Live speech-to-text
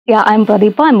Yeah, I'm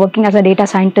Pradeepa. I'm working as a data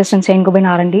scientist in St. Gobain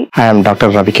R&D. I am Dr.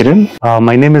 Ravi Kiran.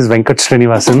 My name is Venkat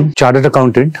Srinivasan, Chartered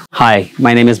Accountant. Hi,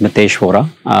 my name is Mitesh Vora.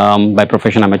 By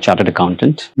profession, I'm a Chartered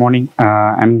Accountant. Morning,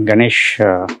 I'm Ganesh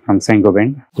from St.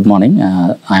 Gobain. Good morning,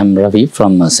 I'm Ravi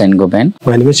from St. Gobain.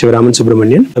 My name is Shivaraman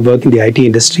Subramanian. I work in the IT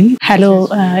industry. Hello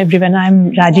everyone,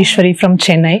 I'm Rajeshwari from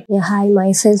Chennai. Yeah, hi,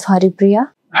 myself Haripriya.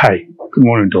 Hi, good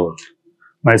morning to all.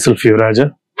 Myself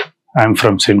Yuvaraja. I'm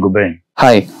from St. Gobain.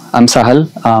 Hi, I'm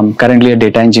Sahal. I'm currently a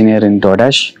data engineer in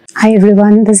DoorDash. Hi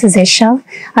everyone, this is Esha.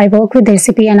 I work with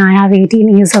SAP and I have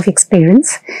 18 years of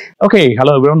experience. Okay,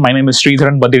 hello everyone. My name is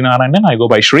Sridharan Badrinarayanan. I go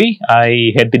by Shri.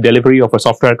 I head the delivery of a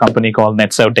software company called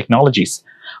NetServe Technologies.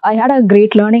 I had a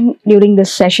great learning during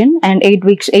this session, and 8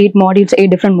 weeks, 8 modules,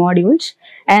 8 different modules.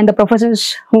 And the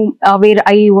professors where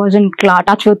I was in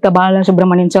touch with the Bala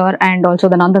Subramanian sir and also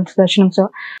the Nandan Sudarshanam sir.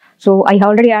 So I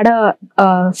already had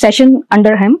a session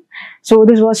under him. So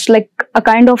this was like a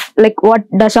kind of like what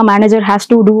does a manager has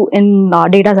to do in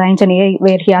data science and AI,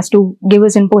 where he has to give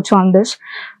his inputs on this.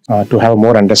 To have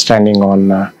more understanding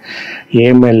on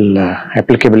AML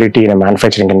applicability in a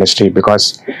manufacturing industry,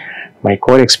 because my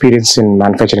core experience in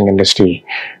manufacturing industry,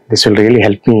 this will really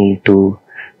help me to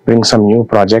bring some new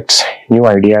projects, new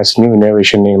ideas, new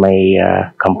innovation in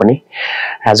my company,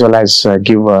 as well as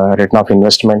give a return of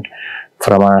investment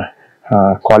from a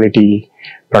quality,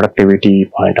 productivity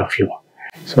point of view.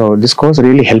 So this course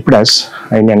really helped us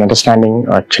in understanding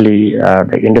actually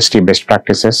the industry best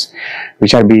practices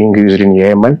which are being used in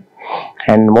AML.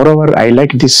 And moreover, I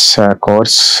like this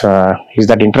course is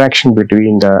that interaction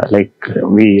between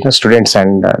the students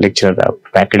and lecturer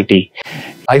faculty.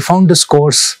 I found this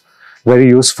course very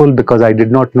useful because I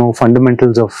did not know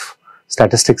fundamentals of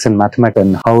statistics and mathematics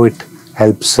and how it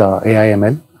helps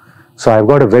AI/ML. So I've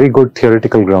got a very good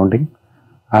theoretical grounding,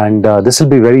 and this will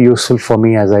be very useful for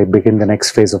me as I begin the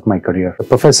next phase of my career. The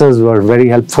professors were very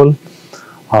helpful.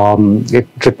 It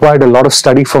required a lot of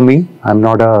study for me. I'm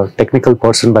not a technical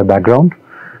person by background,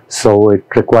 so it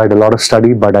required a lot of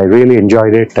study, but I really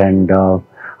enjoyed it, and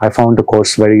I found the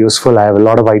course very useful. I have a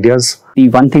lot of ideas. The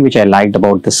one thing which I liked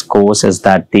about this course is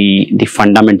that the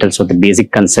fundamentals or the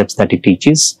basic concepts that it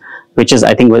teaches, which is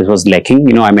I think was lacking,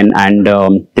 and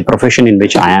the profession in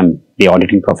which I am, the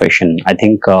auditing profession, I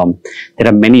think there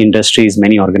are many industries,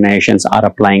 many organizations are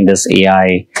applying this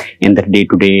AI in their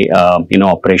day-to-day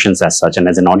operations as such, and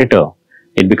as an auditor,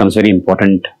 it becomes very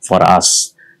important for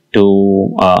us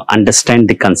to understand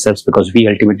the concepts, because we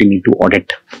ultimately need to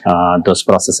audit those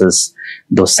processes,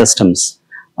 those systems.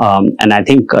 And I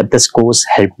think this course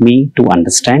helped me to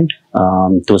understand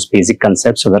those basic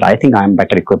concepts, so that I think I am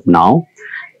better equipped now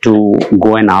to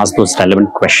go and ask those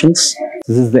relevant questions.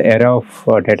 This is the era of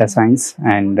data science,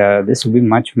 and this will be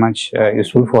much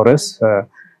useful for us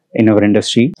in our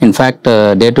industry. In fact,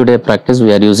 day-to-day practice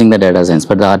we are using the data science,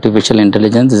 but the artificial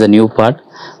intelligence is a new part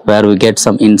where we get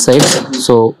some insights,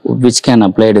 so which can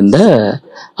apply it in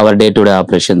our day-to-day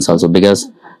operations also,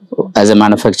 because as a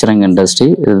manufacturing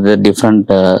industry, the different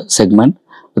segment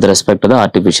with respect to the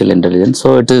artificial intelligence.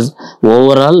 So it is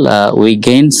overall we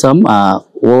gain some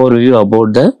overview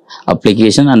about the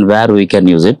application and where we can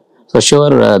use it. So sure,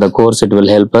 the course, it will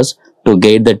help us to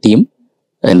guide the team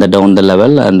in the down the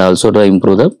level and also to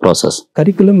improve the process.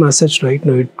 Curriculum as such, right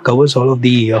now it covers all of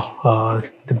the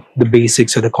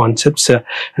basics or the concepts, and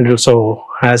it also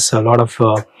has a lot of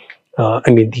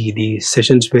the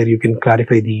sessions where you can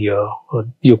clarify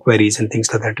your queries and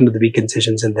things like that, into the weekend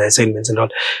sessions and the assignments and all.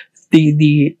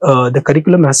 The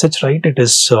curriculum as such, right, it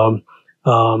is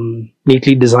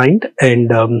neatly designed,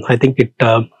 and I think it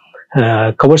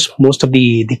covers most of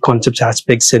the concepts,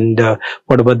 aspects, and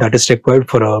whatever that is required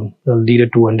for a leader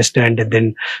to understand, and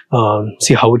then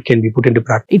see how it can be put into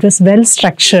practice. It was well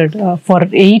structured for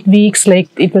 8 weeks. Like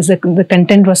it was, the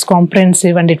content was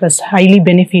comprehensive and it was highly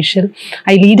beneficial.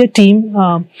 I lead a team,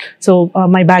 so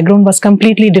my background was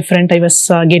completely different. I was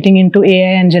getting into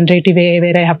AI and generative AI,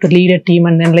 where I have to lead a team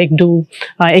and then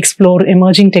explore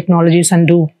emerging technologies and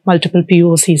do multiple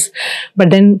POCs. But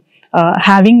then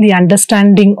having the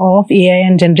understanding of AI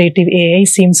and generative AI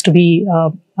seems to be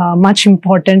much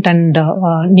important and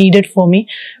needed for me,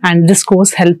 and this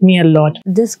course helped me a lot.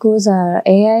 This course,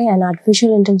 AI and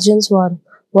artificial intelligence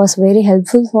was very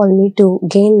helpful for me to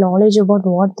gain knowledge about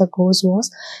what the course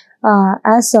was.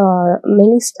 As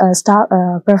many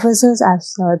professors have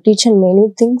teaching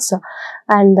many things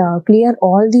and clear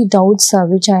all the doubts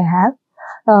which I have.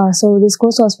 So this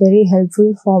course was very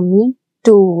helpful for me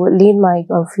to lead my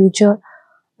future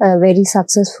very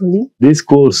successfully. This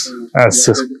course has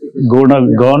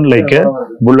gone like a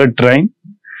bullet train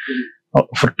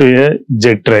to a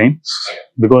jet train,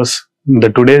 because the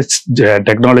today's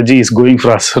technology is going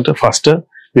faster.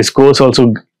 This course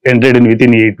also ended in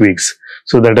within 8 weeks.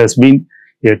 So that has been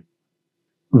a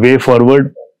way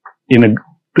forward in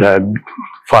a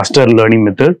faster learning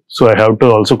method. So I have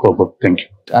to also cope up. Thank you.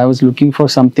 I was looking for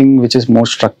something which is more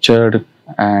structured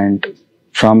and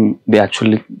from the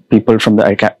actually people from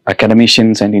the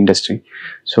academicians and industry.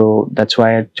 So that's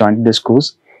why I joined this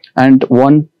course. And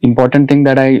one important thing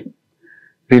that I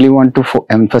really want to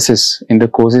emphasize in the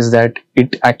course is that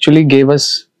it actually gave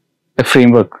us a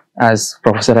framework, as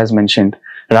Professor has mentioned.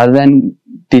 Rather than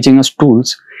teaching us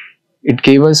tools, it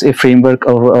gave us a framework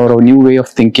or a new way of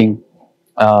thinking,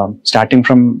 starting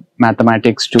from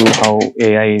mathematics to how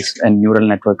AI is and neural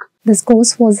network. This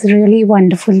course was really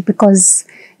wonderful because,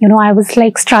 you know, I was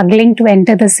like struggling to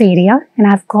enter this area, and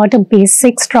I've got a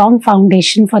basic strong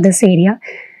foundation for this area.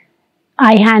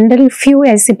 I handle few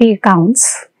SAP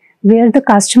accounts where the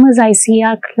customers I see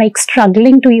are like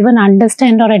struggling to even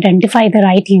understand or identify the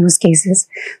right use cases.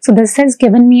 So this has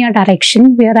given me a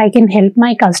direction where I can help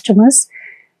my customers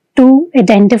to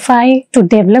identify, to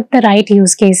develop the right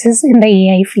use cases in the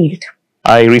AI field.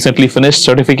 I recently finished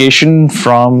certification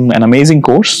from an amazing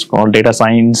course called Data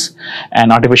Science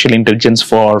and Artificial Intelligence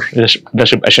for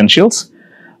Leadership Essentials.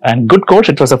 And good course.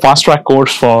 It was a fast track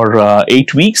course for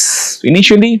 8 weeks.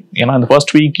 Initially, you know, in the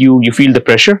first week, you feel the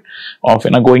pressure of,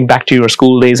 you know, going back to your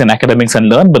school days and academics and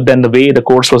learn. But then the way the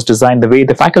course was designed, the way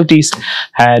the faculties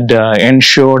had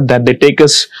ensured that they take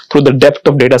us through the depth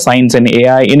of data science and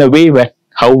AI in a way where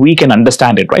how we can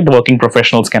understand it, right? The working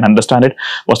professionals can understand it,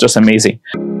 was just amazing.